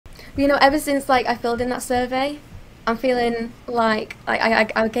You know, ever since like I filled in that survey, I'm feeling like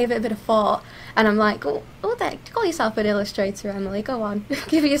I gave it a bit of thought, and I'm like, oh, there, call yourself an illustrator, Emily. Go on,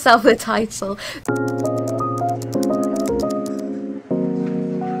 give yourself the title.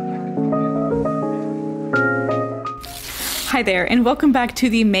 Hi there, and welcome back to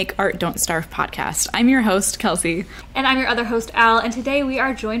the Make Art Don't Starve podcast. I'm your host, Kelsey. And I'm your other host, Al, and today we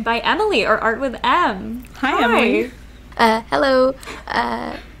are joined by Emily, or Art with M. Hi. Emily. Hello.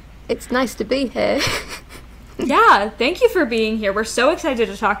 It's nice to be here. Yeah, thank you for being here. We're so excited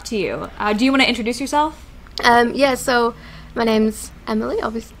to talk to you. Do you want to introduce yourself? Yeah, so my name's Emily,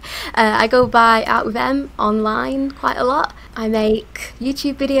 obviously. I go by Art with M online quite a lot. I make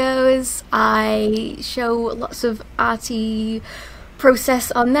YouTube videos. I show lots of arty process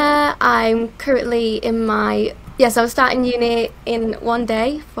on there. I'm currently in my... Yes, I was starting uni in one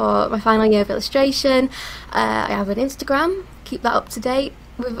day for my final year of illustration. I have an Instagram, keep that up to date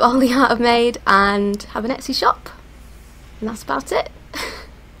with all the art I've made, and have an Etsy shop. And that's about it.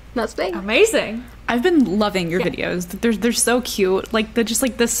 That's me. Amazing. I've been loving your videos. They're so cute. Like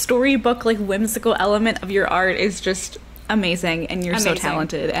the storybook, like whimsical element of your art is just amazing, and you're so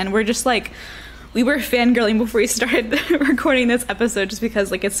talented. And we're just like, we were fangirling before we started recording this episode, just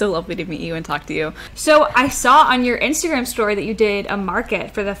because like it's so lovely to meet you and talk to you. So I saw on your Instagram story that you did a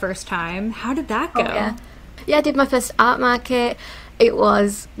market for the first time. How did that go? Oh, yeah, I did my first art market. It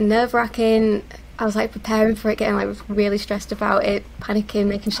was nerve-wracking. I was like preparing for it, getting like really stressed about it, panicking,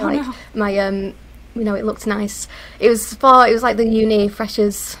 making sure my it looked nice. It was like the uni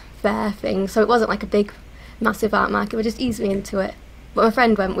freshers fair thing, so it wasn't like a big massive art market, but just eased me into it. But my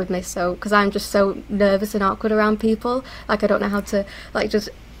friend went with me, so because I'm just so nervous and awkward around people, like I don't know how to like just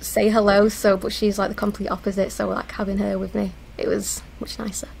say hello, but she's like the complete opposite, so like having her with me, it was much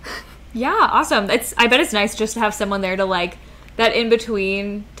nicer. Yeah, awesome. I bet it's nice just to have someone there to like that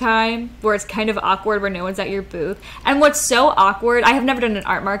in-between time where it's kind of awkward, where no one's at your booth. And what's so awkward, I have never done an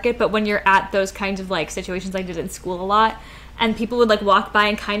art market, but when you're at those kinds of like situations, I did in school a lot, and people would like walk by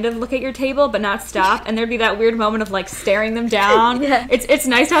and kind of look at your table but not stop, and there'd be that weird moment of like staring them down. Yeah. It's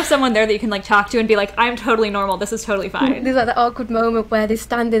nice to have someone there that you can like talk to and be like, I'm totally normal, this is totally fine. There's like that awkward moment where they're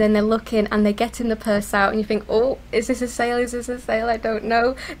standing and they're looking and they're getting the purse out, and you think, oh, is this a sale, I don't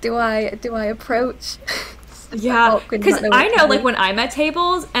know, do I approach? Yeah, because I know like when I'm at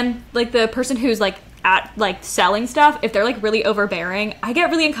tables and like the person who's like at like selling stuff, if they're like really overbearing, I get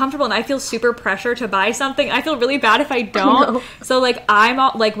really uncomfortable and I feel super pressure to buy something. I feel really bad if I don't. So like I'm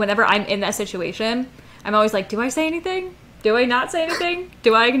all, like whenever I'm in that situation, I'm always like, do I say anything? Do I not say anything?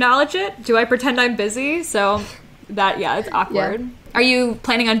 Do I acknowledge it? Do I pretend I'm busy? So that, yeah, it's awkward. Yeah. Are you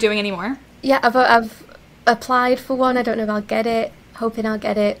planning on doing any more? Yeah, I've applied for one. I don't know if I'll get it, hoping I'll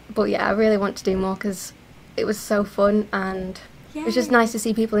get it, but yeah, I really want to do more because it was so fun, and it was just nice to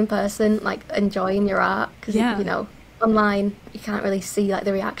see people in person like enjoying your art, because you know, online you can't really see like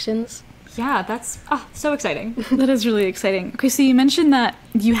the reactions. Yeah, that's so exciting. That is really exciting. Okay, so you mentioned that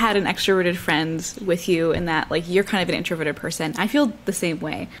you had an extroverted friend with you and that like you're kind of an introverted person. I feel the same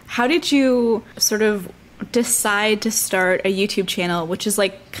way. How did you sort of decide to start a YouTube channel, which is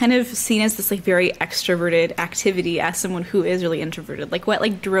like kind of seen as this like very extroverted activity, as someone who is really introverted? Like what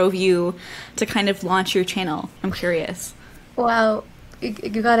like drove you to kind of launch your channel? I'm curious. Well,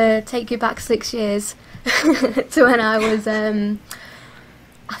 you gotta take you back 6 years to when I was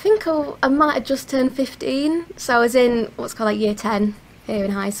I think I might have just turned 15, so I was in what's called like year 10 here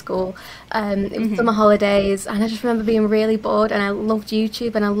in high school. It was summer holidays, and I just remember being really bored, and I loved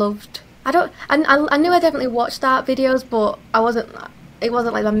YouTube, and I knew I definitely watched art videos, but it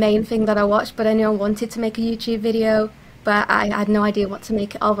wasn't like the main thing that I watched, but I knew I wanted to make a YouTube video, but I had no idea what to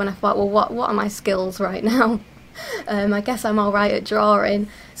make it of, and I thought, well, what are my skills right now? I guess I'm alright at drawing,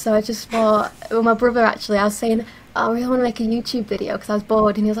 so I just thought, well, my brother actually, I was saying, I really want to make a YouTube video because I was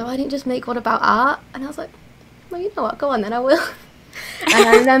bored, and he was like, why didn't you just make one about art? And I was like, well, you know what, go on then, I will. And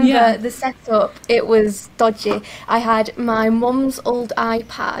I remember the setup, it was dodgy. I had my mum's old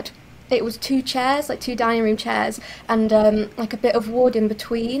iPad. It was 2 chairs, like 2 dining room chairs, and like a bit of wood in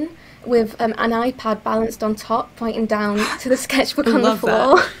between, with an iPad balanced on top, pointing down to the sketchbook on the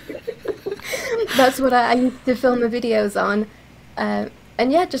floor. That's what I used to film my videos on. And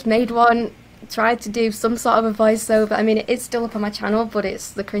yeah, just made one, tried to do some sort of a voiceover. I mean, it is still up on my channel, but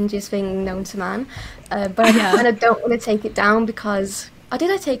it's the cringiest thing known to man. But I kind of don't want to take it down because... did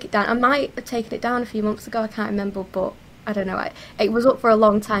I take it down? I might have taken it down a few months ago, I can't remember, but I don't know. It was up for a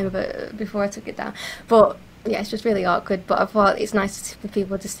long time before I took it down. But yeah, it's just really awkward, but I thought it's nice for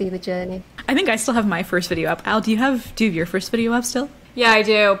people to see the journey. I think I still have my first video up. Al, do you have your first video up still? Yeah, I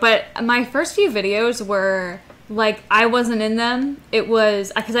do, but my first few videos were like I wasn't in them. It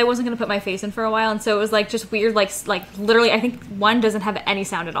was because I wasn't going to put my face in for a while, and so it was like just weird, like literally I think one doesn't have any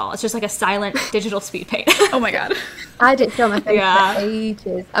sound at all. It's just like a silent digital speed paint. Oh my god. I didn't show my face for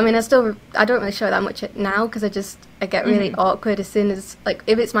ages. I mean, I don't really show that much now because I get really awkward as soon as, like,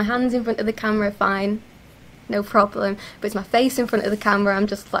 if it's my hands in front of the camera, fine, no problem. But it's my face in front of the camera,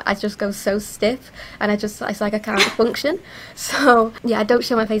 I just go so stiff, and it's like I can't function. So yeah, I don't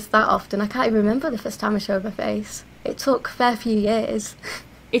show my face that often. I can't even remember the first time I showed my face. It took a fair few years.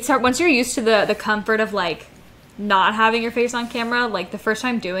 It's hard once you're used to the comfort of like not having your face on camera. Like the first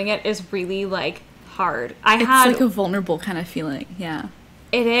time doing it is really like hard. It's like a vulnerable kind of feeling. Yeah,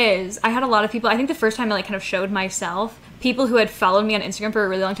 it is. I had a lot of people, I think the first time I like kind of showed myself, people who had followed me on Instagram for a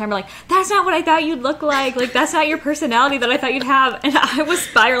really long time were like, that's not what I thought you'd look like that's not your personality that I thought you'd have. And I was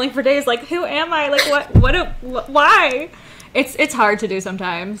spiraling for days like, who am I, like why? It's hard to do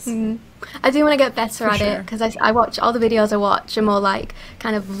sometimes. I do want to get better at it because I watch all the videos I watch are more like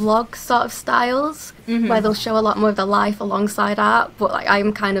kind of vlog sort of styles where they'll show a lot more of the life alongside art, but like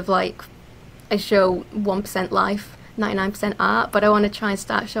I'm kind of like, I show 1% life, 99% art, but I want to try and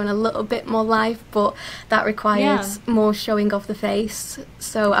start showing a little bit more life, but that requires more showing of the face.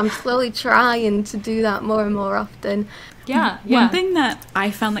 So I'm slowly trying to do that more and more often. One thing that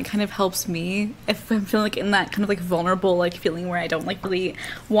I found that kind of helps me if I'm feeling like in that kind of like vulnerable like feeling where I don't like really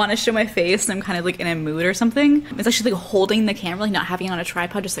want to show my face and I'm kind of like in a mood or something, it's actually like holding the camera, like not having it on a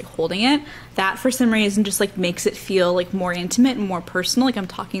tripod, just like holding it. That for some reason just like makes it feel like more intimate and more personal, like I'm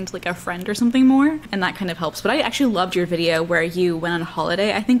talking to like a friend or something more, and that kind of helps. But I actually loved your video where you went on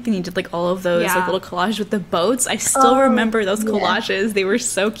holiday. I think then you did like all of those like little collages with the boats. I still remember those collages. They were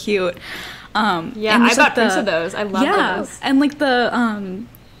so cute. I got prints of those. I love those. And like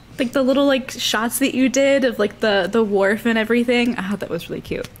the little like shots that you did of like the wharf and everything. I thought that was really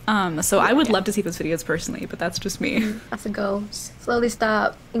cute. So I would love to see those videos personally, but that's just me. That's a goal. Slowly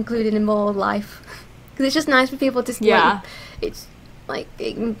start including in more life, because it's just nice for people to see. It's like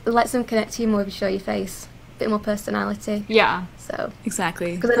it lets them connect to you more if you show your face, a bit more personality. So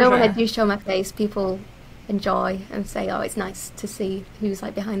exactly, because I know when I do show my face, people enjoy and say, oh, it's nice to see who's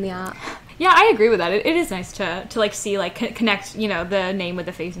like behind the art. Yeah, I agree with that. It is nice to like see like connect, you know, the name with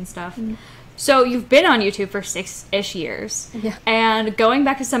the face and stuff. So you've been on YouTube for 6-ish years. And going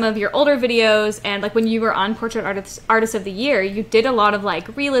back to some of your older videos and like when you were on Portrait Artist of the Year, you did a lot of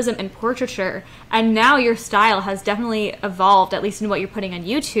like realism and portraiture, and now your style has definitely evolved, at least in what you're putting on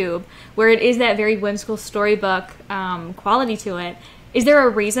YouTube, where it is that very whimsical storybook quality to it. Is there a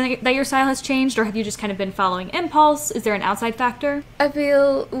reason that your style has changed, or have you just kind of been following impulse? Is there an outside factor? I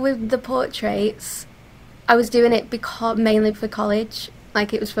feel with the portraits, I was doing it mainly for college,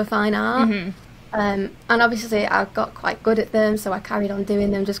 like it was for fine art. And obviously I got quite good at them, so I carried on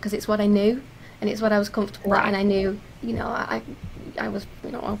doing them just because it's what I knew and it's what I was comfortable at, and I knew, you know, I was,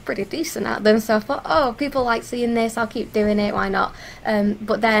 you know, pretty decent at them, so I thought, oh, people like seeing this, I'll keep doing it, why not?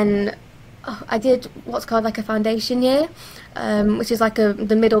 But then I did what's called like a foundation year, which is like the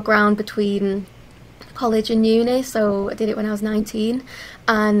middle ground between college and uni. So I did it when I was 19,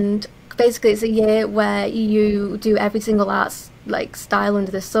 and basically it's a year where you do every single arts like style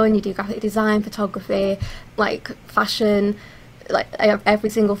under the sun. You do graphic design, photography, like fashion, like every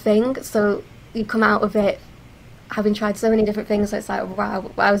single thing. So you come out of it having tried so many different things. So it's like,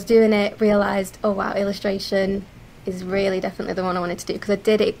 wow, I was doing it, realised, oh wow, illustration is really definitely the one I wanted to do, because I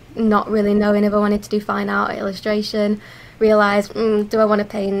did it not really knowing if I wanted to do fine art or illustration. Realised, do I want to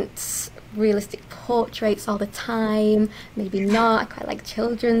paint realistic portraits all the time? Maybe not. I quite like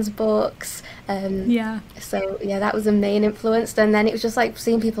children's books. So yeah, that was a main influence. And then it was just like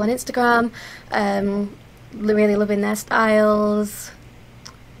seeing people on Instagram, really loving their styles,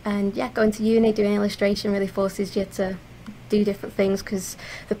 and yeah, going to uni, doing illustration really forces you to do different things because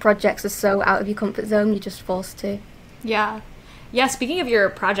the projects are so out of your comfort zone, you're just forced to. Yeah. Speaking of your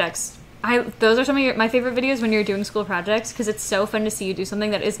projects, those are some of my favorite videos when you're doing school projects, because it's so fun to see you do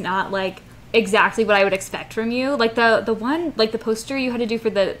something that is not like exactly what I would expect from you. Like the one, like the poster you had to do for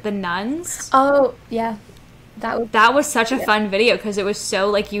the nuns. Oh yeah, that was such a fun video because it was so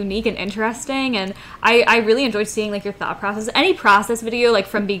like unique and interesting, and I really enjoyed seeing like your thought process. Any process video, like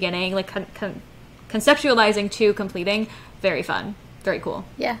from beginning, like conceptualizing to completing, very fun, very cool.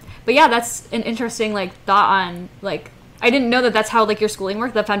 Yeah. But yeah, that's an interesting like thought on like, I didn't know that that's how like your schooling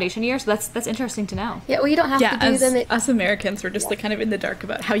worked, the foundation year. So that's interesting to know. Yeah, well, you don't have to do them. Us Americans, we're just like kind of in the dark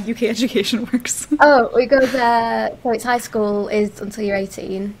about how UK education works. Oh, it goes. So it's high school is until you're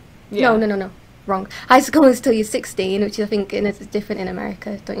 18. No. wrong. High school is till you're 16, which I think is different in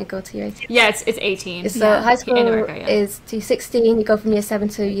America. Don't you go to your 18? Yeah, it's 18. So high school in America, is to 16. You go from year 7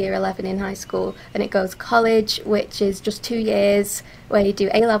 to year 11 in high school, and it goes college, which is just 2 years where you do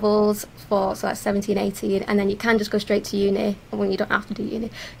A levels so that's 17, 18, and then you can just go straight to uni. Well, you don't have to do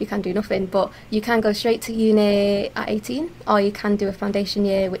uni, you can do nothing, but you can go straight to uni at 18, or you can do a foundation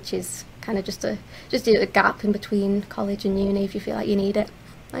year, which is kind of just a gap in between college and uni if you feel like you need it.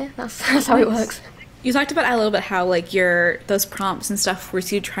 Yeah, that's how it works. You talked about a little bit how like those prompts and stuff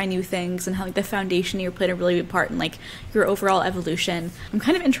force you to try new things, and how like the foundation year played a really big part in like your overall evolution. I'm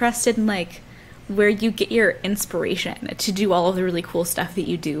kind of interested in like where you get your inspiration to do all of the really cool stuff that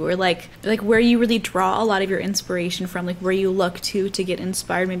you do, or like where you really draw a lot of your inspiration from, like where you look to get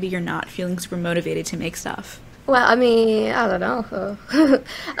inspired. Maybe you're not feeling super motivated to make stuff. Well, I mean, I don't know.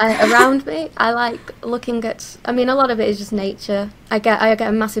 Around me, I like looking at. I mean, a lot of it is just nature. I get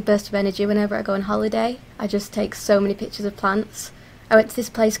a massive burst of energy whenever I go on holiday. I just take so many pictures of plants. I went to this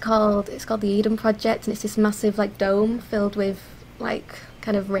place called the Eden Project, and it's this massive like dome filled with like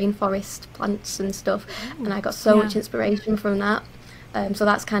kind of rainforest plants and stuff, and I got so much inspiration from that. So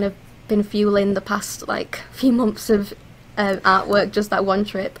that's kind of been fueling the past like few months of artwork, just that one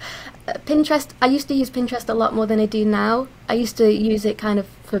trip. Pinterest, I used to use Pinterest a lot more than I do now. I used to use it kind of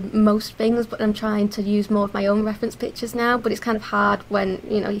for most things, but I'm trying to use more of my own reference pictures now, but it's kind of hard when,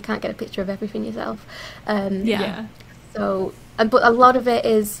 you know, you can't get a picture of everything yourself. So, but a lot of it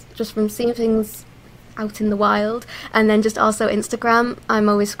is just from seeing things out in the wild, and then just also Instagram. I'm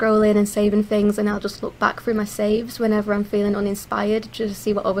always scrolling and saving things, and I'll just look back through my saves whenever I'm feeling uninspired, just to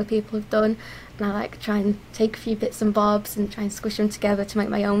see what other people have done. And I like try and take a few bits and bobs and try and squish them together to make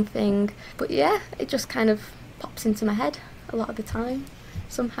my own thing. But yeah, it just kind of pops into my head a lot of the time.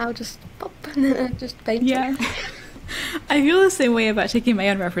 Somehow just pop, and then I just paint it. I feel the same way about taking my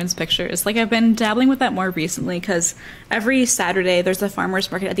own reference pictures. Like, I've been dabbling with that more recently because every Saturday there's a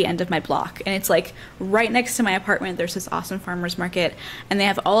farmer's market at the end of my block, and it's like right next to my apartment. There's this awesome farmer's market, and they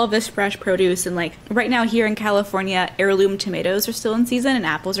have all of this fresh produce. And like right now here in California, heirloom tomatoes are still in season, and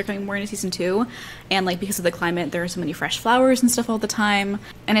apples are coming more into season too. And like because of the climate, there are so many fresh flowers and stuff all the time,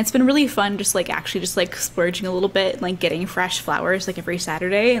 and it's been really fun just like actually just like splurging a little bit and like getting fresh flowers like every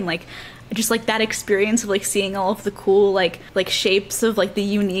Saturday, and like just like that experience of like seeing all of the cool like shapes of like the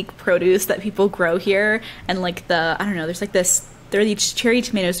unique produce that people grow here. And like the, I don't know, there's like this, there are these cherry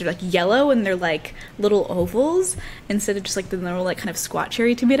tomatoes. They're like yellow and they're like little ovals instead of just like the normal like kind of squat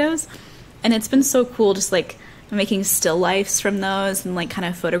cherry tomatoes. And it's been so cool just like making still lifes from those and like kind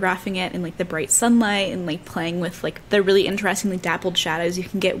of photographing it in like the bright sunlight, and like playing with like the really interestingly dappled shadows you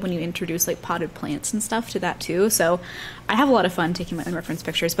can get when you introduce like potted plants and stuff to that too. So I have a lot of fun taking my own reference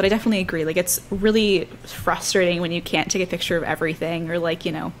pictures, but I definitely agree, like it's really frustrating when you can't take a picture of everything, or like,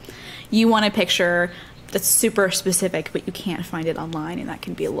 you know, you want a picture that's super specific but you can't find it online, and that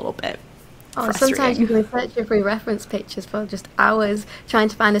can be a little bit sometimes you can search your free reference pictures for just hours trying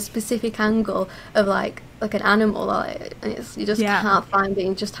to find a specific angle of like an animal, and you just can't find it.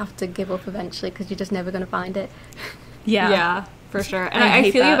 You just have to give up eventually because you're just never going to find it. Yeah, for sure. And I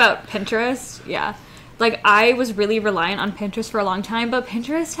feel you about Pinterest. Yeah, like I was really reliant on Pinterest for a long time, but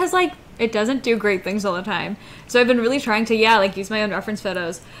Pinterest has like, it doesn't do great things all the time. So I've been really trying to like use my own reference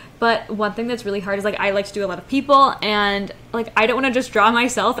photos. But one thing that's really hard is like I like to do a lot of people, and like I don't want to just draw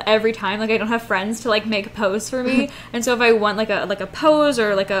myself every time. Like I don't have friends to like make posts for me. And so if I want like a pose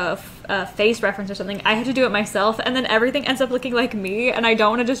or like a face reference or something, I have to do it myself, and then everything ends up looking like me, and I don't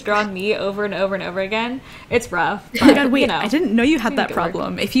want to just draw me over and over and over again. It's rough. But, oh my God, wait, you know, I didn't know you had that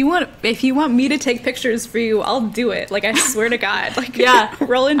problem. If you want me to take pictures for you, I'll do it. Like I swear to God. Like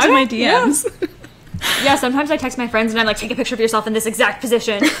roll into my DMs. Yeah, sometimes I text my friends and I'm like, take a picture of yourself in this exact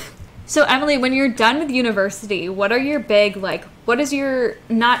position. So Emily, when you're done with university, what are your big, like, what is your,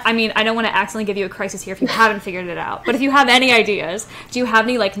 not, I mean, I don't want to accidentally give you a crisis here if you haven't figured it out, but if you have any ideas, do you have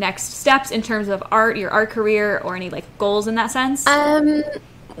any, like, next steps in terms of art, your art career, or any, like, goals in that sense? I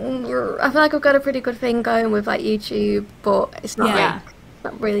feel like I've got a pretty good thing going with, like, YouTube, but it's not,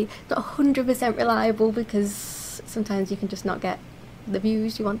 not 100% reliable, because sometimes you can just not get the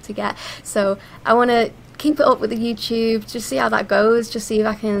views you want to get. So I want to keep it up with the YouTube, just see how that goes, just see if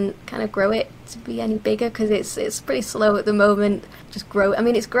I can kind of grow it to be any bigger, because it's pretty slow at the moment. Just grow, I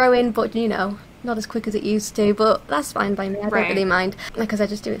mean, it's growing, but you know, not as quick as it used to, but that's fine by me. I don't really mind, because I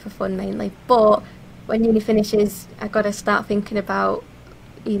just do it for fun mainly. But when uni finishes, I've got to start thinking about,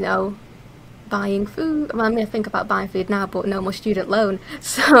 you know, buying food. Well, I'm going to think about buying food now, but no more student loan.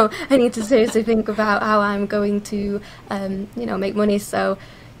 So I need to seriously think about how I'm going to, you know, make money. So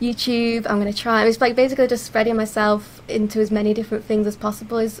YouTube, I'm going to try. It's like basically just spreading myself into as many different things as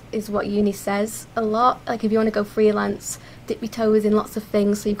possible is what uni says a lot. Like if you want to go freelance, dip your toes in lots of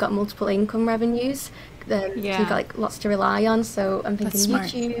things so you've got multiple income revenues. So you've got like lots to rely on. So I'm thinking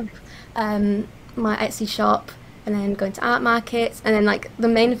YouTube, my Etsy shop, and then going to art markets. And then like the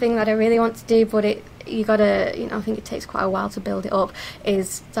main thing that I really want to do, but you gotta, I think it takes quite a while to build it up,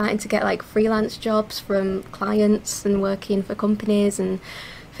 is starting to get like freelance jobs from clients and working for companies and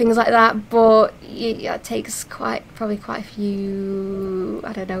things like that. But it takes probably quite a few,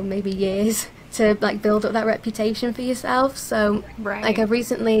 I don't know, maybe years to like build up that reputation for yourself. So like I've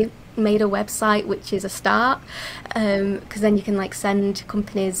recently made a website, which is a start, because then you can like send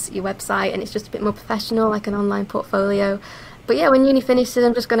companies your website and it's just a bit more professional, like an online portfolio. But yeah, when uni finishes,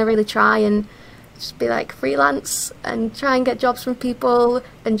 I'm just going to really try and just be like freelance and try and get jobs from people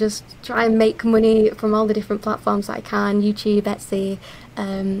and just try and make money from all the different platforms that I can. YouTube, Etsy.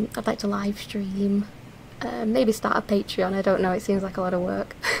 I'd like to live stream, maybe start a Patreon. I don't know, it seems like a lot of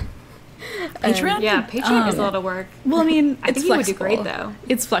work. Patreon? Yeah, Patreon is a lot of work. Well, I mean, I think you would do great, though.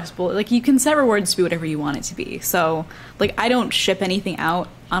 It's flexible. Like, you can set rewards to be whatever you want it to be. So, like, I don't ship anything out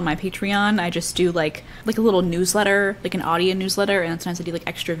on my Patreon. I just do, like a little newsletter, like an audio newsletter, and sometimes I do, like,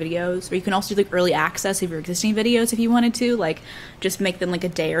 extra videos. Or you can also do, like, early access of your existing videos if you wanted to. Like, just make them, like, a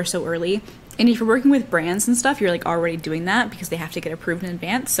day or so early. And if you're working with brands and stuff, you're, like, already doing that because they have to get approved in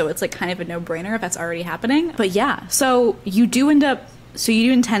advance. So it's, like, kind of a no-brainer if that's already happening. But, yeah. So you do intend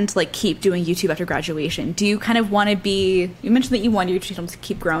to like keep doing YouTube after graduation. Do you kind of want to be, you mentioned that you want your YouTube channel to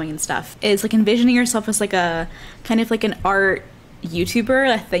keep growing and stuff. Is like envisioning yourself as like a kind of like an art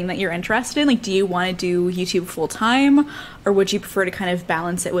YouTuber, a thing that you're interested in? Like, do you want to do YouTube full time, or would you prefer to kind of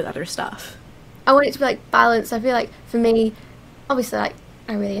balance it with other stuff? I want it to be like balanced. I feel like for me, obviously like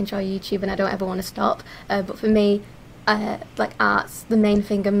I really enjoy YouTube and I don't ever want to stop. But for me, like art's the main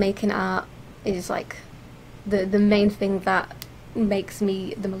thing, and making art is like the main thing that makes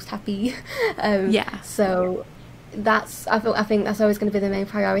me the most happy. So I think that's always going to be the main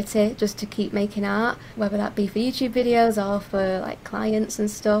priority, just to keep making art, whether that be for YouTube videos or for like clients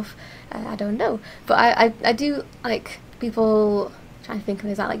and stuff. I don't know, but I do like people trying to think of,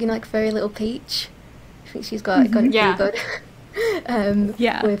 is that like, like Furry Little Peach? I think she's got it pretty good.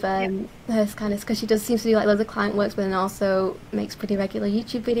 With her kind of, because she does seems to do like loads of client works, but then also makes pretty regular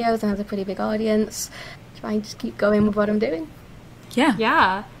YouTube videos and has a pretty big audience. Trying to just keep going with what I'm doing.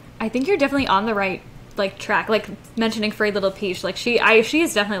 Yeah, I think you're definitely on the right like track. Like mentioning Furry Little Peach, like she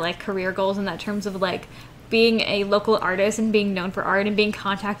has definitely like career goals in that terms of like being a local artist and being known for art and being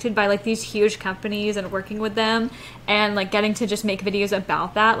contacted by like these huge companies and working with them and like getting to just make videos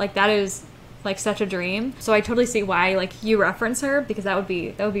about that. Like that is like such a dream. So I totally see why like you reference her, because that would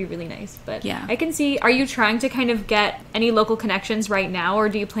be really nice. But yeah, I can see, are you trying to kind of get any local connections right now, or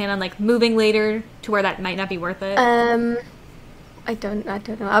do you plan on like moving later to where that might not be worth it? I don't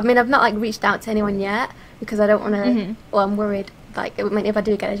know. I mean, I've not like reached out to anyone yet because I don't want to. Well, I'm worried. Like, I mean, if I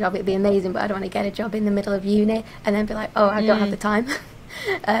do get a job, it'd be amazing, but I don't want to get a job in the middle of uni and then be like, oh, I don't have the time.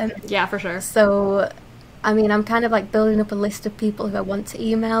 Yeah, for sure. So, I mean, I'm kind of like building up a list of people who I want to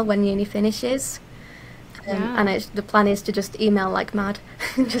email when uni finishes. And the plan is to just email like mad,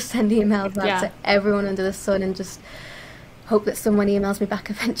 just send emails out to everyone under the sun and just hope that someone emails me back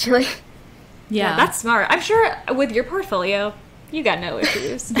eventually. Yeah, that's smart. I'm sure with your portfolio, you got no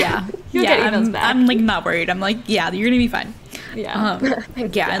issues. You'll get emails back. I'm like not worried. I'm like, yeah, you're gonna be fine.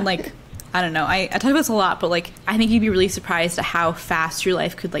 And like, I don't know. I talk about this a lot, but like, I think you'd be really surprised at how fast your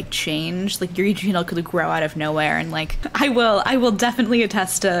life could like change. Like your YouTube channel could grow out of nowhere, and like, I will definitely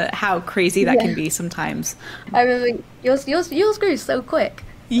attest to how crazy that can be sometimes. I remember yours grew so quick.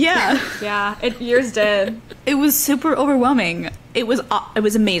 Yours did. It was super overwhelming. It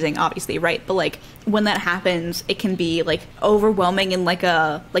was amazing, obviously, right? But like when that happens, it can be like overwhelming in like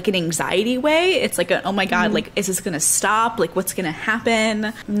an anxiety way. It's like oh my god, like is this gonna stop? Like what's gonna happen?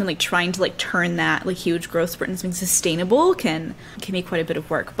 And then like trying to like turn that like huge growth spurt into something sustainable can be quite a bit of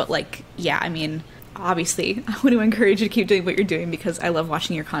work. But like I mean, obviously, I want to encourage you to keep doing what you're doing because I love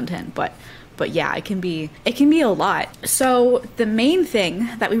watching your content. But yeah, it can be a lot. So the main thing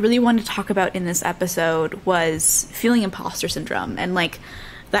that we really wanted to talk about in this episode was feeling imposter syndrome and like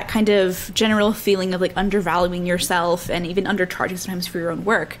that kind of general feeling of like undervaluing yourself and even undercharging sometimes for your own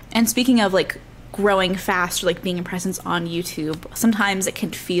work. And speaking of like growing fast or like being a presence on YouTube, sometimes you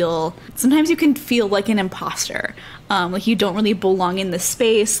can feel like an imposter. Like you don't really belong in this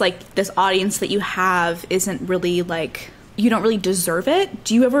space. Like this audience that you have isn't really like, you don't really deserve it.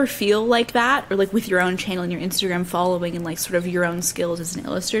 Do you ever feel like that? Or like with your own channel and your Instagram following and like sort of your own skills as an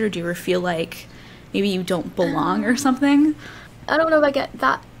illustrator, do you ever feel like maybe you don't belong or something? I don't know if I get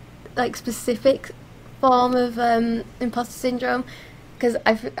that like specific form of imposter syndrome, because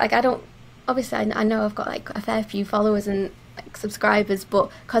I don't, obviously I know I've got like a fair few followers and like subscribers,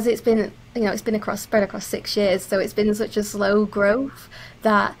 but because it's been, you know, it's been spread across 6 years, so it's been such a slow growth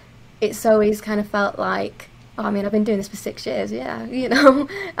that it's always kind of felt like, oh, I mean, I've been doing this for 6 years, yeah, you know,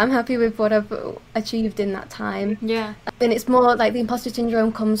 I'm happy with what I've achieved in that time. Yeah. And it's more like the imposter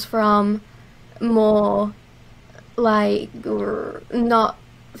syndrome comes from more like not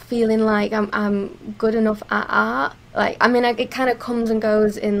feeling like I'm good enough at art. Like, I mean, it kind of comes and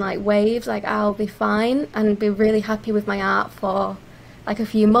goes in like waves. Like, I'll be fine and be really happy with my art for like a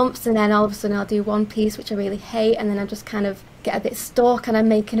few months, and then all of a sudden I'll do one piece which I really hate, and then I just kind of get a bit stuck and I'm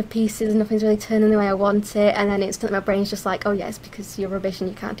making a pieces and nothing's really turning the way I want it, and then instantly my brain's just like, oh yeah, it's because you're rubbish and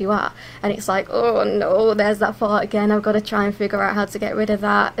you can't do art. And it's like, oh no, there's that thought again, I've got to try and figure out how to get rid of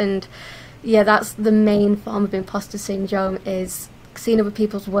that. And yeah, that's the main form of imposter syndrome, is seeing other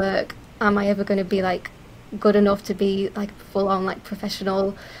people's work. Am I ever going to be like good enough to be like full on like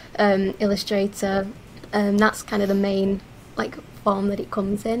professional illustrator? That's kind of the main like form that it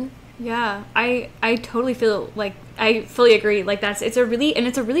comes in. Yeah, I totally feel like I fully agree. Like, it's a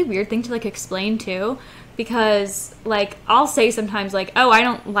really weird thing to like explain too, because like I'll say sometimes like, oh, I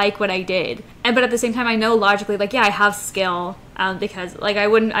don't like what I did, but at the same time I know logically like, yeah, I have skill, because like I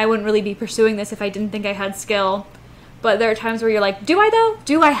wouldn't really be pursuing this if I didn't think I had skill. But there are times where you're like, do I though?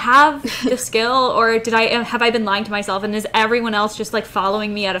 Do I have the skill, or have I been lying to myself? And is everyone else just like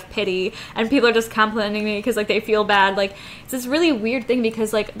following me out of pity? And people are just complimenting me because like they feel bad. Like, it's this really weird thing,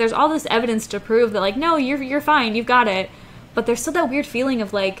 because like there's all this evidence to prove that like, no, you're fine, you've got it. But there's still that weird feeling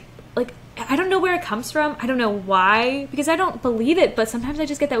of like I don't know where it comes from. I don't know why, because I don't believe it. But sometimes I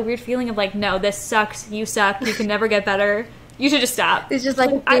just get that weird feeling of like, no, this sucks. You suck. You can never get better. You should just stop. It's just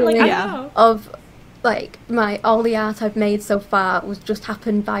like a feeling I don't know. of like all the art I've made so far was just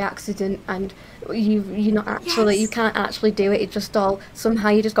happened by accident, and you're not actually, you can't actually do it. It just all, somehow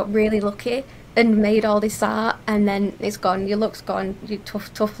you just got really lucky and made all this art, and then it's gone. Your look's gone. You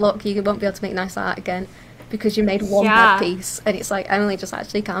tough luck. You won't be able to make nice art again because you made one bad piece. And it's like, Emily, just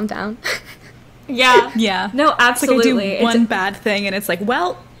actually calm down. Yeah. No, absolutely. It's like I do one bad thing and it's like,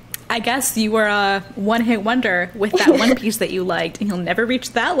 well, I guess you were a one-hit wonder with that one piece that you liked, and you'll never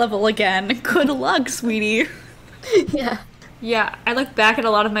reach that level again. Good luck, sweetie. Yeah, I look back at a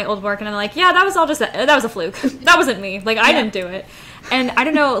lot of my old work and I'm like, yeah, that was a fluke. That wasn't me. Like, I didn't do it. And I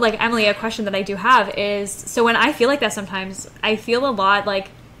don't know, like, Emily, a question that I do have is, so when I feel like that sometimes, I feel a lot like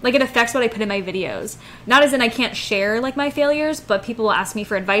it affects what I put in my videos. Not as in I can't share, like, my failures, but people will ask me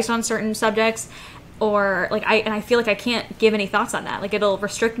for advice on certain subjects, or like I feel like I can't give any thoughts on that. Like, it'll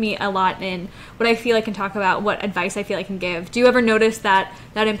restrict me a lot in what I feel I can talk about, what advice I feel I can give. Do you ever notice that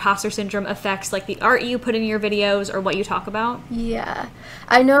imposter syndrome affects like the art you put in your videos or what you talk about? Yeah,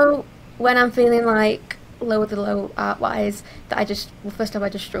 I know when I'm feeling like low art wise that I just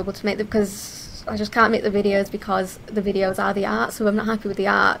struggle to make them, because I just can't make the videos because the videos are the art. So if I'm not happy with the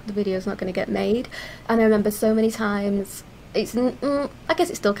art, the video's not going to get made. And I remember so many times, I guess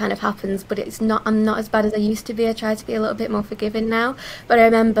it still kind of happens, but I'm not as bad as I used to be. I try to be a little bit more forgiving now. But I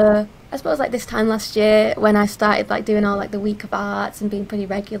remember, I suppose like this time last year when I started like doing all like the week of arts and being pretty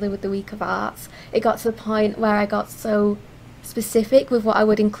regular with the week of arts, it got to the point where I got so specific with what I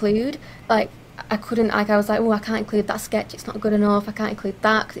would include. Like, I was like, oh, I can't include that sketch, it's not good enough. I can't include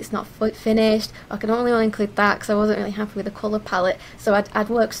that because it's not finished. I can only include that because I wasn't really happy with the colour palette. So I'd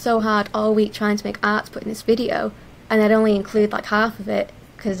worked so hard all week trying to make art to put in this video, and I'd only include like half of it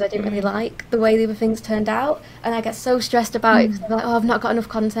because I didn't really like the way the other things turned out. And I get so stressed about it because I'm like, oh, I've not got enough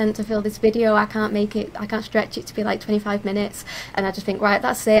content to fill this video. I can't stretch it to be like 25 minutes. And I just think, right,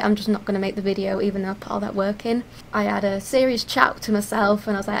 that's it. I'm just not going to make the video even though I put all that work in. I had a serious chat to myself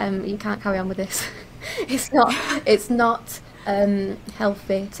and I was like, you can't carry on with this. It's not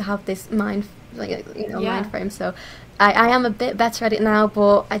healthy to have this mind frame. So I am a bit better at it now,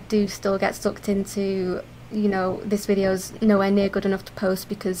 but I do still get sucked into, this video's nowhere near good enough to post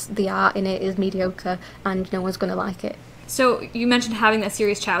because the art in it is mediocre and no one's going to like it. So you mentioned having that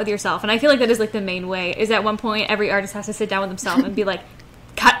serious chat with yourself, and I feel like that is like the main way, is at one point every artist has to sit down with themselves and be like,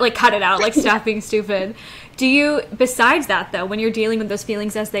 cut it out, like stop being stupid. Do you, besides that though, when you're dealing with those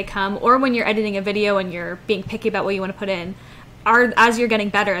feelings as they come, or when you're editing a video and you're being picky about what you want to put in, as you're getting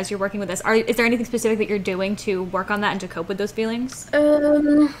better, as you're working with this, is there anything specific that you're doing to work on that and to cope with those feelings?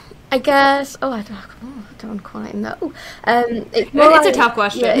 I guess. I don't quite know. It's a tough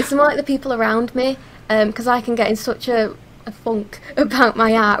question. Yeah, it's more like the people around me, because I can get in such a funk about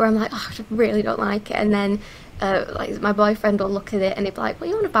my art where I'm like, I really don't like it, and then like my boyfriend will look at it and he'll be like, "What are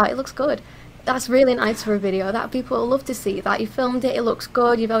you on about? It looks good." that's really nice for a video. That people will love to see that. You filmed it, it looks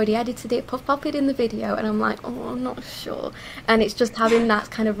good, you've already edited it, pop it in the video. And I'm like, oh, I'm not sure. And it's just having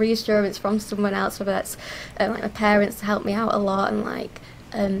that kind of reassurance from someone else, whether that's like my parents to help me out a lot, and like,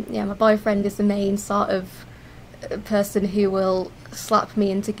 yeah, my boyfriend is the main sort of person who will slap me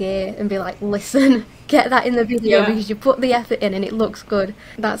into gear and be like, listen, get that in the video because you put the effort in and it looks good.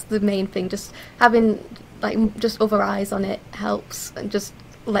 That's the main thing. Just having like just other eyes on it helps, and just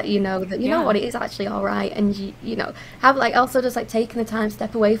let you know that you know what, it is actually all right. And you know, have like also just like taking the time,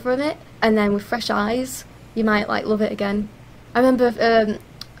 step away from it, and then with fresh eyes you might like love it again. I remember I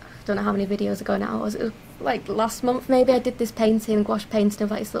don't know how many videos ago now it was like last month maybe, I did this painting, gouache painting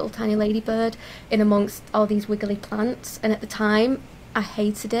of like this little tiny ladybird in amongst all these wiggly plants, and at the time I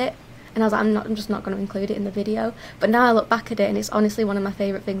hated it and I was like, I'm just not going to include it in the video. But now I look back at it and it's honestly one of my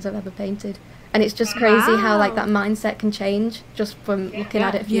favourite things I've ever painted. And it's just crazy how like that mindset can change just from looking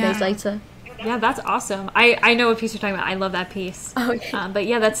at it a few days later. Yeah, that's awesome. I know what piece you're talking about. I love that piece. Oh, okay. But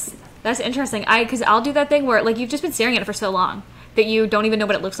yeah, that's interesting. Because I'll do that thing where like you've just been staring at it for so long that you don't even know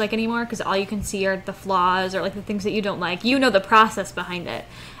what it looks like anymore, because all you can see are the flaws or like the things that you don't like. You know the process behind it.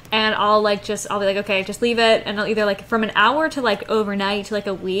 And I'll be like, okay, just leave it. And I'll either like from an hour to like overnight to like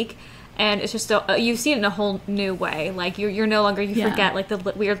a week. And it's just you see it in a whole new way. Like you're no longer, you forget like the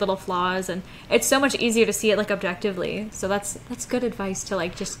weird little flaws, and it's so much easier to see it like objectively. So that's good advice to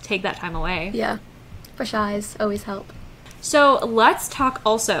like just take that time away. Yeah, fresh eyes always help. So let's talk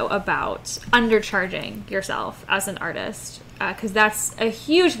also about undercharging yourself as an artist, because that's a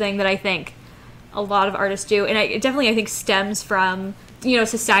huge thing that I think a lot of artists do, and it definitely I think stems from, you know,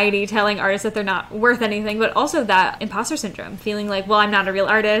 society telling artists that they're not worth anything, but also that imposter syndrome, feeling like, well, I'm not a real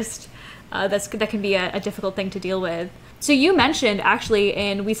artist. That can be a difficult thing to deal with. So you mentioned actually,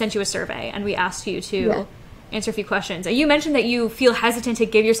 we sent you a survey and we asked you to answer a few questions. And you mentioned that you feel hesitant to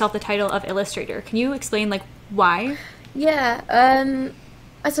give yourself the title of illustrator. Can you explain like why? Yeah,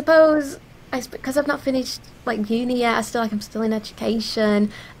 I suppose because I've not finished like uni yet. I'm still in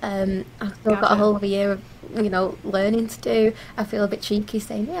education. I've still got a whole other year of, you know, learning to do. I feel a bit cheeky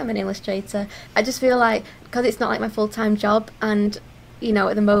saying, yeah, I'm an illustrator. I just feel like because it's not like my full-time job, and you know,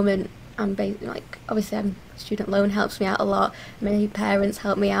 at the moment I'm like, obviously student loan helps me out a lot, my parents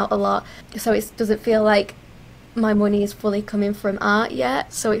help me out a lot, so it doesn't feel like my money is fully coming from art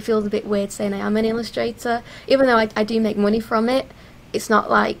yet. So it feels a bit weird saying I am an illustrator, even though I do make money from it. It's not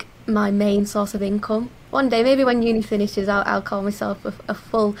like my main source of income. One day, maybe when uni finishes, I'll call myself a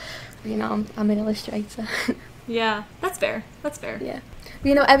full, you know, I'm an illustrator. Yeah, that's fair. Yeah,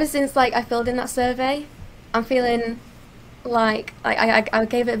 you know, ever since like I filled in that survey, I'm feeling like I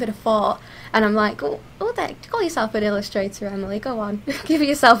gave it a bit of thought, and I'm like, oh, call yourself an illustrator, Emily, go on. Give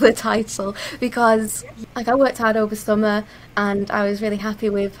yourself the title, because like I worked hard over summer and I was really happy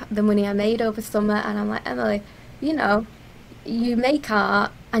with the money I made over summer, and I'm like, Emily, you know, you make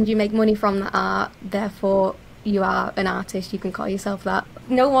art and you make money from that art, therefore you are an artist, you can call yourself that.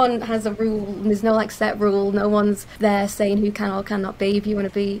 No one has a rule, there's no like set rule, no one's there saying who can or cannot be. If you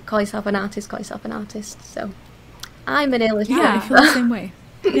want to call yourself an artist, call yourself an artist. So I'm an illustrator. Yeah, I feel the same way.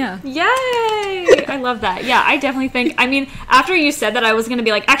 Yeah. Yay! I love that. Yeah, I definitely think, I mean, after you said that, I was going to be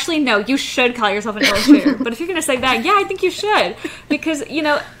like, actually, no, you should call yourself an illustrator. But if you're going to say that, yeah, I think you should. Because, you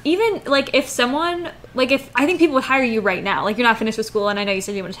know, even, like, if someone, like, if, I think people would hire you right now. Like, you're not finished with school, and I know you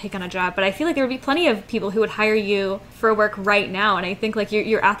said you want to take on a job, but I feel like there would be plenty of people who would hire you for work right now. And I think, like,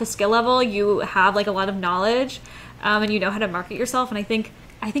 you're at the skill level, you have, like, a lot of knowledge, and you know how to market yourself. And I think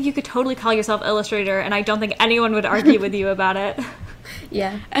you could totally call yourself illustrator, and I don't think anyone would argue with you about it.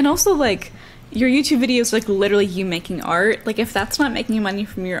 Yeah. And also, like, your YouTube videos, like, literally you making art. Like, if that's not making you money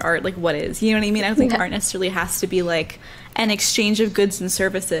from your art, like, what is? You know what I mean? I don't think art necessarily has to be, like, an exchange of goods and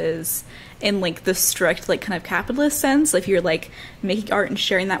services in, like, the strict, like, kind of capitalist sense. If you're, like, making art and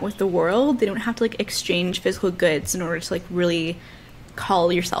sharing that with the world, they don't have to, like, exchange physical goods in order to, like, really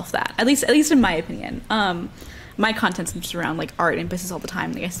call yourself that. At least in my opinion. My content centers around like art and business all the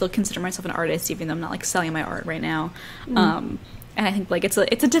time. Like I still consider myself an artist, even though I'm not like selling my art right now. And I think like it's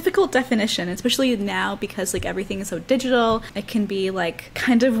a difficult definition, especially now because like everything is so digital. It can be like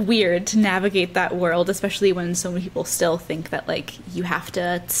kind of weird to navigate that world, especially when so many people still think that like you have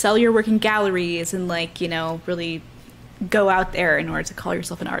to sell your work in galleries and like, you know, really go out there in order to call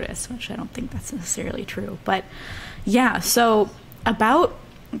yourself an artist, which I don't think that's necessarily true. But yeah, so about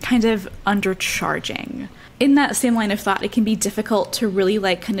kind of undercharging. In that same line of thought, it can be difficult to really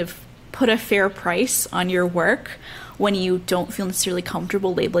like kind of put a fair price on your work when you don't feel necessarily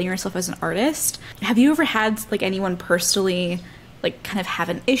comfortable labeling yourself as an artist. Have you ever had like anyone personally like kind of have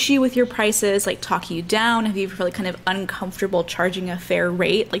an issue with your prices, like talk you down? Have you ever felt like kind of uncomfortable charging a fair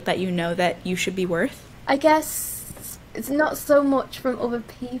rate, like that you know that you should be worth? I guess it's not so much from other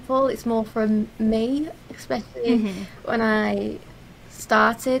people, it's more from me, especially when I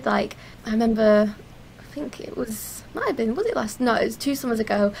started. Like, I remember, I think it was, might have been, was it last, no, it was 2 summers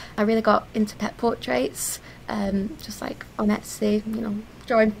ago, I really got into pet portraits, just like on Etsy, you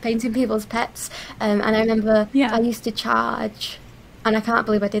know, painting people's pets, and I remember I used to charge, and I can't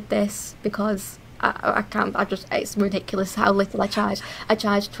believe I did this because I can't, it's ridiculous how little I charge. I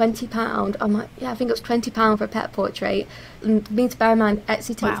charged £20 on my, I think it was £20 for a pet portrait. And you need to bear in mind,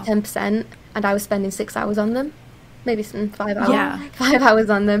 Etsy takes 10%, and I was spending 6 hours on them. Maybe some 5 hours. 5 hours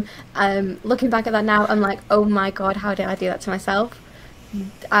on them. Looking back at that now, I'm like, oh my god, how did I do that to myself?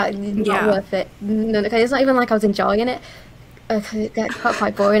 Not worth it. No, it's not even like I was enjoying it. It got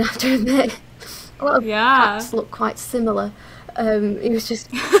quite boring after a bit. A lot of cats look quite similar. It was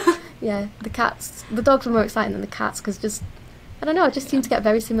just, the dogs were more exciting than the cats, because just, I don't know, I just seemed to get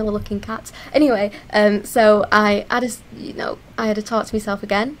very similar looking cats. Anyway, so I had to talk to myself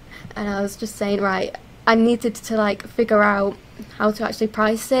again, and I was just saying, right, I needed to like figure out how to actually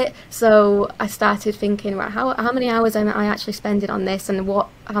price it. So I started thinking, right, how many hours am I actually spending on this, and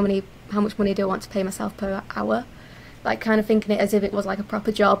how much money do I want to pay myself per hour? Like, kind of thinking it as if it was like a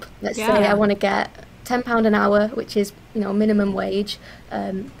proper job. Let's say I want to get £10 an hour, which is, you know, minimum wage here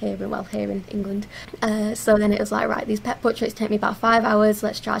in England. So then it was like, right, these pet portraits take me about 5 hours,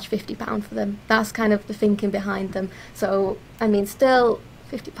 let's charge £50 for them. That's kind of the thinking behind them. So, I mean, still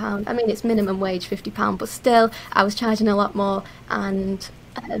 £50, I mean, it's minimum wage £50, but still I was charging a lot more, and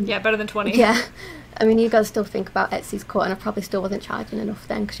better than 20. I mean, you got to still think about Etsy's cut, and I probably still wasn't charging enough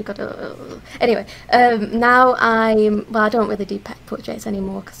then, because you got to... Anyway, now I don't really do pet portraits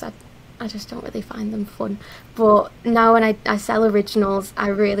anymore, because I just don't really find them fun. But now when I sell originals, I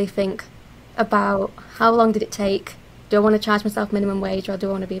really think about how long did it take? Do I want to charge myself minimum wage, or do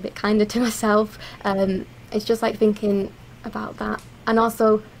I want to be a bit kinder to myself? It's just like thinking about that. And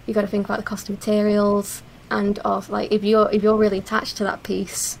also, you got to think about the cost of materials, and also, like, if you're really attached to that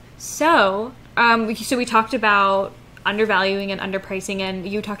piece. So we talked about undervaluing and underpricing, and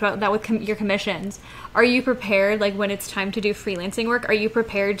you talked about that with your commissions. Are you prepared, like, when it's time to do freelancing work, are you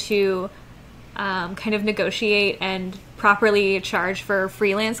prepared to kind of negotiate and properly charge for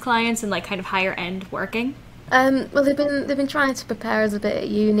freelance clients and like kind of higher end working? Well, they've been trying to prepare us a bit at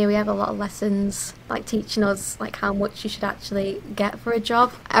uni. We have a lot of lessons, like teaching us like how much you should actually get for a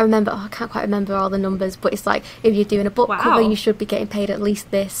job. I can't quite remember all the numbers, but it's like if you're doing a book cover, you should be getting paid at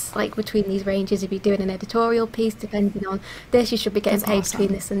least this, like between these ranges. If you're doing an editorial piece, depending on this, you should be getting paid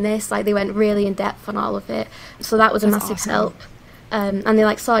between this and this. Like, they went really in depth on all of it, so that was a massive help. And they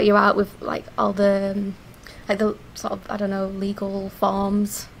like sort you out with like all the like the sort of, I don't know, legal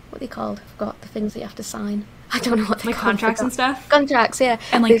forms. What are they called? I forgot the things that you have to sign. I don't know what they're called. Contracts and stuff? Contracts, yeah.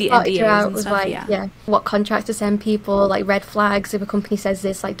 And like the NDAs and stuff, like, what contracts to send people, like red flags, if a company says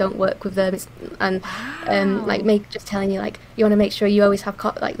this, like, don't work with them. Just telling you, like, you want to make sure you always have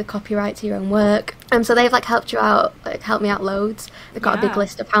the copyright to your own work. So they've like helped you out, like helped me out loads. They've got a big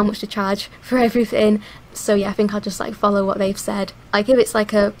list of how much to charge for everything. So yeah, I think I'll just like follow what they've said. Like, if it's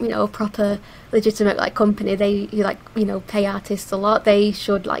like a, you know, a proper legitimate like company, they pay artists a lot. They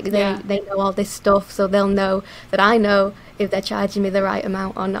should they know all this stuff, so they'll know that I know if they're charging me the right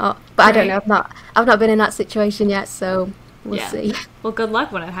amount or not. But I don't know. I've not been in that situation yet, so we'll see. Well, good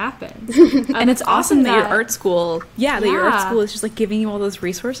luck when it happens. And it's awesome that your art school, that your art school is just like giving you all those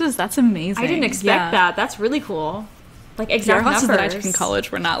resources. That's amazing. I didn't expect that. That's really cool. Like, exact numbers. That I took in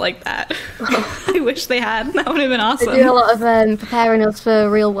college were not like that. I wish they had. That would have been awesome. They do a lot of preparing us for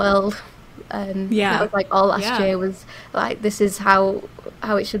real world. That was like all last year was like, this is how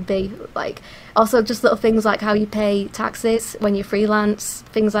it should be. Like, also just little things like how you pay taxes when you freelance,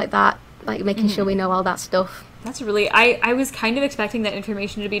 things like that, like making sure we know all that stuff. That's really, I was kind of expecting that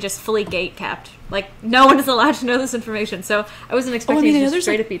information to be just fully gate kept. Like, no one is allowed to know this information, so I wasn't expecting it to just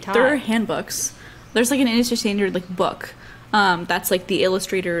straight up be taught. There are handbooks. There's like an industry standard like book that's like the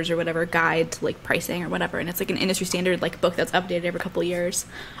illustrators or whatever guide to like pricing or whatever, and it's like an industry standard like book that's updated every couple of years.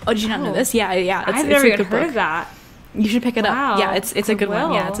 Oh, did you not know this? Yeah. I've never even heard of that. You should pick it up. Yeah, it's a good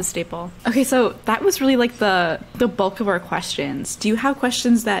one. Yeah, it's a staple. Okay, so that was really like the bulk of our questions. Do you have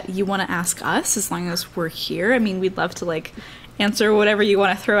questions that you want to ask us as long as we're here? I mean, we'd love to like answer whatever you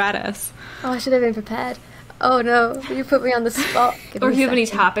want to throw at us. Oh, I should have been prepared. Oh no, you put me on the spot. Or if you have any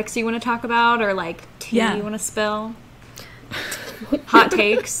topics you want to talk about, or like tea you want to spill. Hot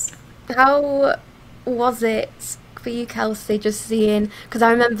takes. How was it for you, Kelsey, just seeing, because I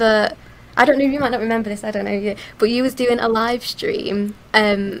remember I don't know, you might not remember this, I don't know, but you was doing a live stream.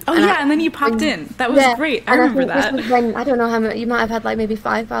 And then you popped in. That was great. I remember that. This was when, I don't know how many, you might have had like maybe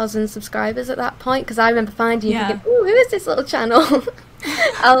 5,000 subscribers at that point, because I remember finding you thinking, ooh, who is this little channel?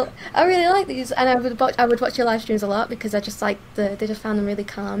 I really like these, and I would watch your live streams a lot because I just like they just found them really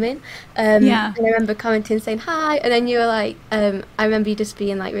calming. And I remember commenting saying hi, and then you were like, I remember you just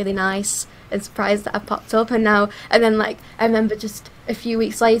being like really nice and surprised that I popped up, and then like I remember just a few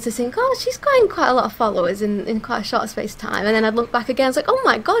weeks later saying, oh, she's gotten quite a lot of followers in quite a short space of time, and then I'd look back again, it's like, oh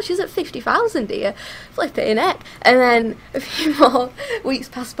my god, she's at 50,000 here, flipping heck. And then a few more weeks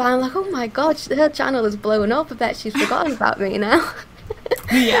passed by, I'm like, oh my god, her channel has blown up, I bet she's forgotten about me now.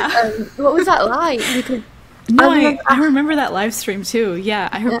 Yeah. What was that like? I remember that live stream too. Yeah,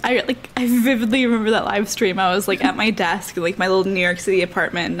 I vividly remember that live stream. I was like at my desk in like my little New York City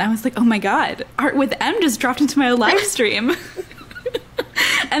apartment, and I was like, oh my god, Art with M just dropped into my live stream.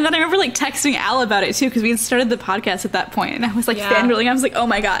 And then I remember like texting Al about it too, because we had started the podcast at that point, and I was like fangirling. I was like, oh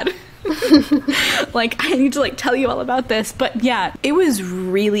my god. Like, I need to like tell you all about this. But yeah, it was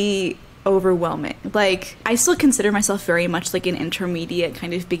really overwhelming. Like, I still consider myself very much like an intermediate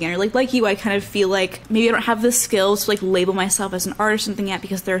kind of beginner. Like you, I kind of feel like maybe I don't have the skills to like label myself as an artist or something yet,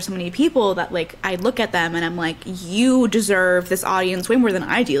 because there are so many people that like I look at them and I'm like, you deserve this audience way more than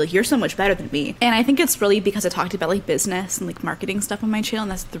I do. Like, you're so much better than me. And I think it's really because I talked about like business and like marketing stuff on my channel,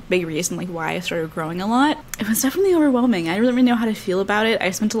 and that's the big reason like why I started growing a lot. It was definitely overwhelming. I didn't really know how to feel about it. I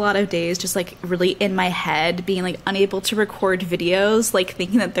spent a lot of days just like really in my head, being like unable to record videos, like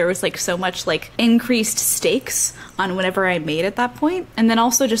thinking that there was like so much like increased stakes on whatever I made at that point. And then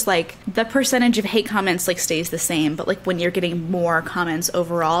also just like the percentage of hate comments like stays the same, but like when you're getting more comments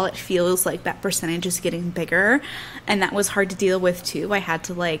overall, it feels like that percentage is getting bigger, and that was hard to deal with too. I had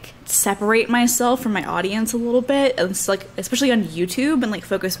to like separate myself from my audience a little bit, and it's like especially on YouTube, and like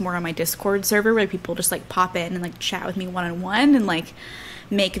focus more on my Discord server where people just like pop in and like chat with me one-on-one, and like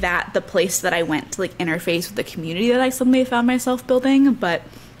make that the place that I went to like interface with the community that I suddenly found myself building. But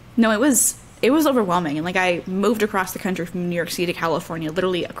no, it was overwhelming. And like I moved across the country from New York City to California,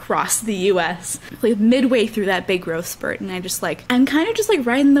 literally across the US, like midway through that big growth spurt, and I'm kind of just like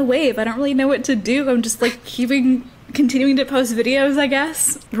riding the wave. I don't really know what to do. I'm just like continuing to post videos, I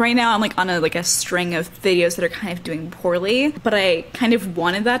guess. Right now I'm like on a string of videos that are kind of doing poorly, but I kind of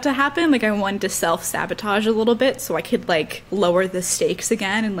wanted that to happen. Like, I wanted to self-sabotage a little bit so I could like lower the stakes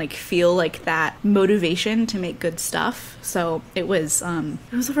again and like feel like that motivation to make good stuff. So it was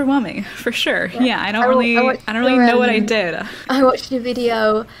overwhelming for sure. Yeah, I don't really know what I did. I watched a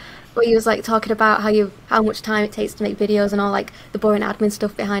video where you was like talking about how much time it takes to make videos and all like the boring admin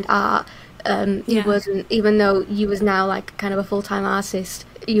stuff behind art. You wasn't, even though you was now like kind of a full-time artist,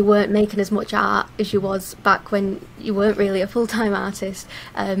 you weren't making as much art as you was back when you weren't really a full-time artist.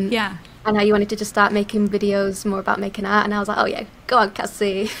 And how you wanted to just start making videos more about making art, and I was like, oh yeah, go on,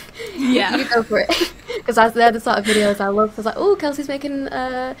 Kelsey. Yeah. You go for it. Because they're the sort of videos I love. I was like, oh, Kelsey's making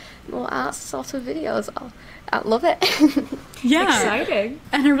more art sort of videos. Oh, I love it. Yeah. Exciting.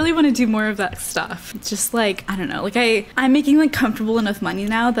 And I really want to do more of that stuff. Just like, I don't know, like I'm making like comfortable enough money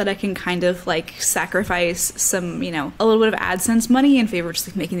now that I can kind of like sacrifice some, a little bit of AdSense money in favor of just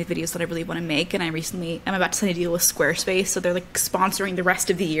like making the videos that I really want to make. And I'm about to sign a deal with Squarespace, so they're like sponsoring the rest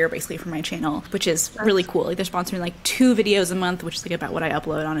of the year basically for my channel, which is really cool. Like, they're sponsoring like 2 videos a month, which is like about what I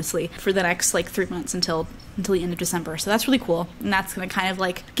upload, honestly, for the next like 3 months until the end of December. So that's really cool, and that's gonna kind of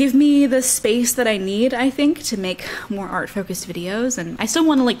like give me the space that I need, I think, to make more art focused videos. And I still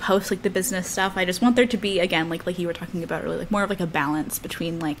want to like post like the business stuff. I just want there to be, again, like you were talking about earlier, like more of like a balance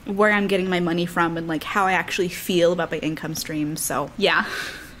between like where I'm getting my money from and like how I actually feel about my income streams. So yeah.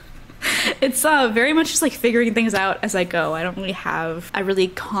 It's very much just like figuring things out as I go. I don't really have a really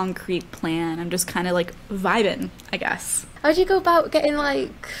concrete plan. I'm just kind of like vibing, I guess. How'd you go about getting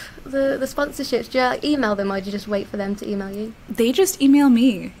like the sponsorships? Do you like email them, or do you just wait for them to email you? They just email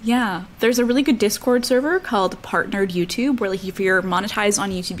me. Yeah, there's a really good Discord server called Partnered YouTube, where like if you're monetized on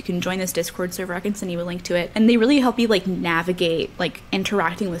YouTube, you can join this Discord server. I can send you a link to it, and they really help you like navigate like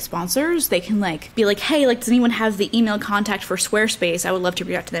interacting with sponsors. They can like be like, hey, like, does anyone have the email contact for Squarespace? I would love to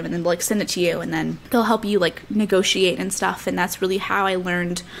reach out to them, and then they'll like send it to you, and then they'll help you like negotiate and stuff. And that's really how I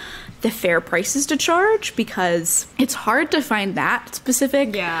learned the fair prices to charge, because it's hard to find that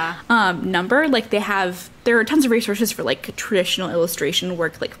specific number. Like, there are tons of resources for like traditional illustration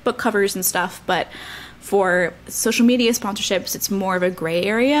work, like book covers and stuff, but For social media sponsorships, it's more of a gray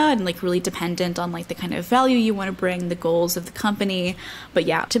area and like really dependent on like the kind of value you want to bring, the goals of the company. But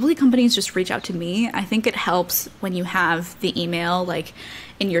yeah, typically companies just reach out to me. I think it helps when you have the email like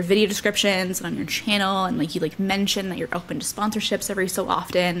in your video descriptions and on your channel, and like you like mention that you're open to sponsorships every so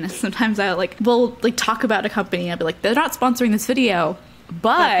often. Sometimes I will like talk about a company. I'll be like, they're not sponsoring this video,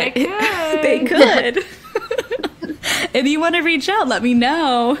 but they could. If you want to reach out, let me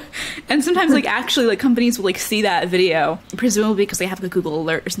know. And sometimes like actually like companies will like see that video, presumably because they have like a Google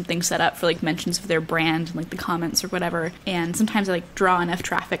alert or something set up for like mentions of their brand and like the comments or whatever. And sometimes I like draw enough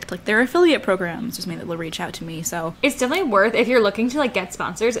traffic to like their affiliate programs, just mean that they'll reach out to me. So it's definitely worth, if you're looking to like get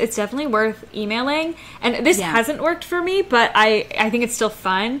sponsors, it's definitely worth emailing. And this hasn't worked for me, but I think it's still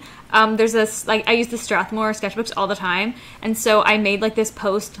fun. There's this, like, I use the Strathmore sketchbooks all the time, and so I made, like, this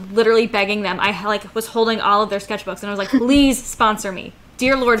post literally begging them. I, like, was holding all of their sketchbooks, and I was like, please sponsor me.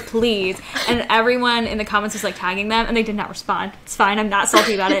 Dear Lord, please. And everyone in the comments was, like, tagging them, and they did not respond. It's fine. I'm not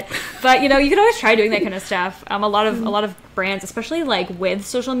salty about it. But, you know, you can always try doing that kind of stuff. A lot of brands, especially, like, with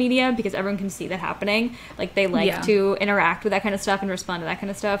social media, because everyone can see that happening, like, they like to interact with that kind of stuff and respond to that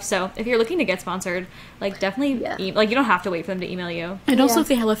kind of stuff. So if you're looking to get sponsored, like, definitely, like, you don't have to wait for them to email you. And also if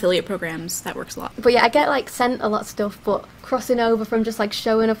they have affiliate programs, that works a lot. But yeah, I get, like, sent a lot of stuff, but crossing over from just, like,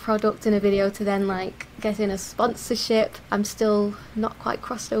 showing a product in a video to then, like, getting a sponsorship, I'm still not quite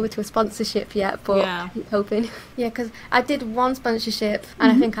crossed over to a sponsorship yet, but I keep hoping. Yeah, because I did one sponsorship,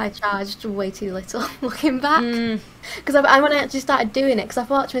 and I think I charged way too little looking back. Because when I actually started doing it, because I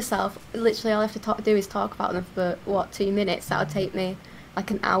thought to myself, literally all I have to do is talk about them for, 2 minutes? That would take me,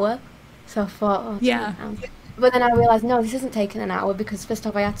 like, an hour. So I thought, But then I realised, no, this isn't taking an hour, because first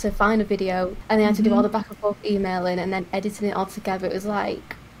off I had to find a video, and then I had to do all the back and forth emailing, and then editing it all together. It was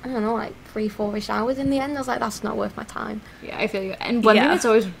like, I don't know, like 3-4ish hours in the end. I was like, that's not worth my time. Yeah, I feel you. And one thing that's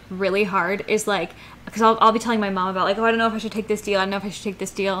always really hard is like, because I'll be telling my mom about like, oh, I don't know if I should take this deal. I don't know if I should take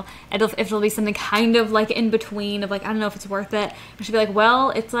this deal. And if it'll be something kind of like in between of like, I don't know if it's worth it. And she'll be like, well,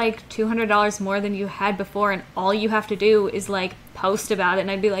 it's like $200 more than you had before, and all you have to do is like post about it.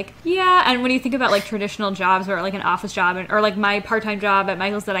 And I'd be like, yeah. And when you think about like traditional jobs or like an office job, or like my part-time job at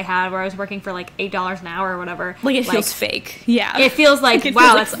Michael's that I had where I was working for like $8 an hour or whatever, like it feels fake. Yeah, it feels like it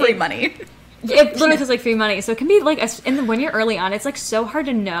wow, feels like free money. It literally feels like free money. So it can be like, when you're early on, it's like so hard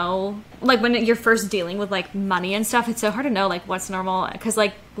to know, like when you're first dealing with like money and stuff, it's so hard to know like what's normal, because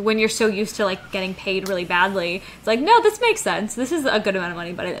like when you're so used to like getting paid really badly, it's like, no, this makes sense, this is a good amount of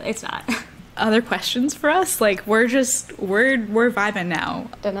money, but it's not. Other questions for us? Like we're vibing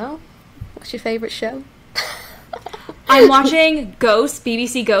now. Don't know. What's your favorite show? I'm watching Ghost,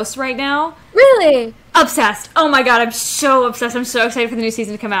 BBC Ghost right now. Really? Obsessed. Oh my god, I'm so obsessed. I'm so excited for the new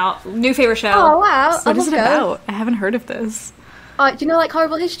season to come out. New favorite show. Oh wow. What is it about? I haven't heard of this. Do you know like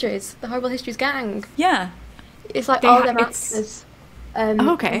Horrible Histories? The Horrible Histories gang? Yeah. It's like all them actors from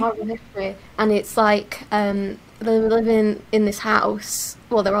Horrible History. And it's like they're living in this house.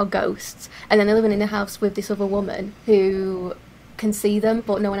 Well, they're all ghosts. And then they're living in a house with this other woman who can see them,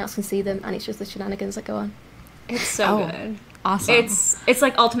 but no one else can see them. And it's just the shenanigans that go on. It's so good. Awesome. It's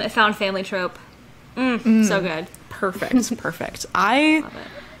like ultimate found family trope. So good. Perfect. I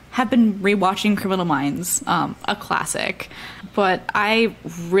have been rewatching Criminal Minds, a classic, but I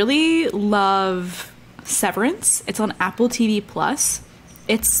really love Severance. It's on Apple TV Plus.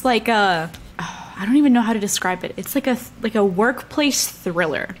 It's like I don't even know how to describe it. It's like a workplace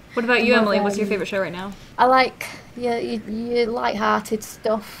thriller. What about you, Emily? What's your favorite show right now? I like your light-hearted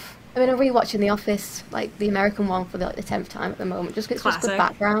stuff. I mean, I'm rewatching The Office, like the American one, for the 10th time at the moment, just because it's just good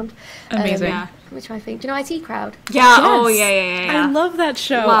background. Amazing. Let me try to think. Do you know IT Crowd? Yeah. Yes. Oh, yeah. I love that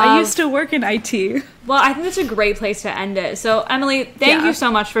show. I used to work in IT. Well, I think that's a great place to end it. So, Emily, thank you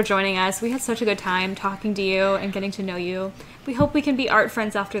so much for joining us. We had such a good time talking to you and getting to know you. We hope we can be art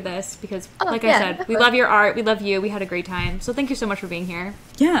friends after this, because, I said, we love your art. We love you. We had a great time. So thank you so much for being here.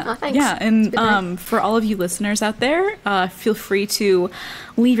 Yeah. Thanks. Yeah. And for all of you listeners out there, feel free to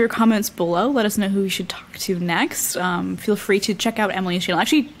leave your comments below. Let us know who we should talk to next. Feel free to check out Emily's channel.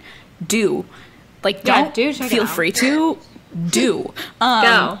 Actually, do. Like, don't feel free to. Do.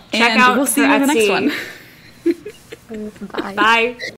 Go. Check and out we'll see you in the next one. Bye. Bye.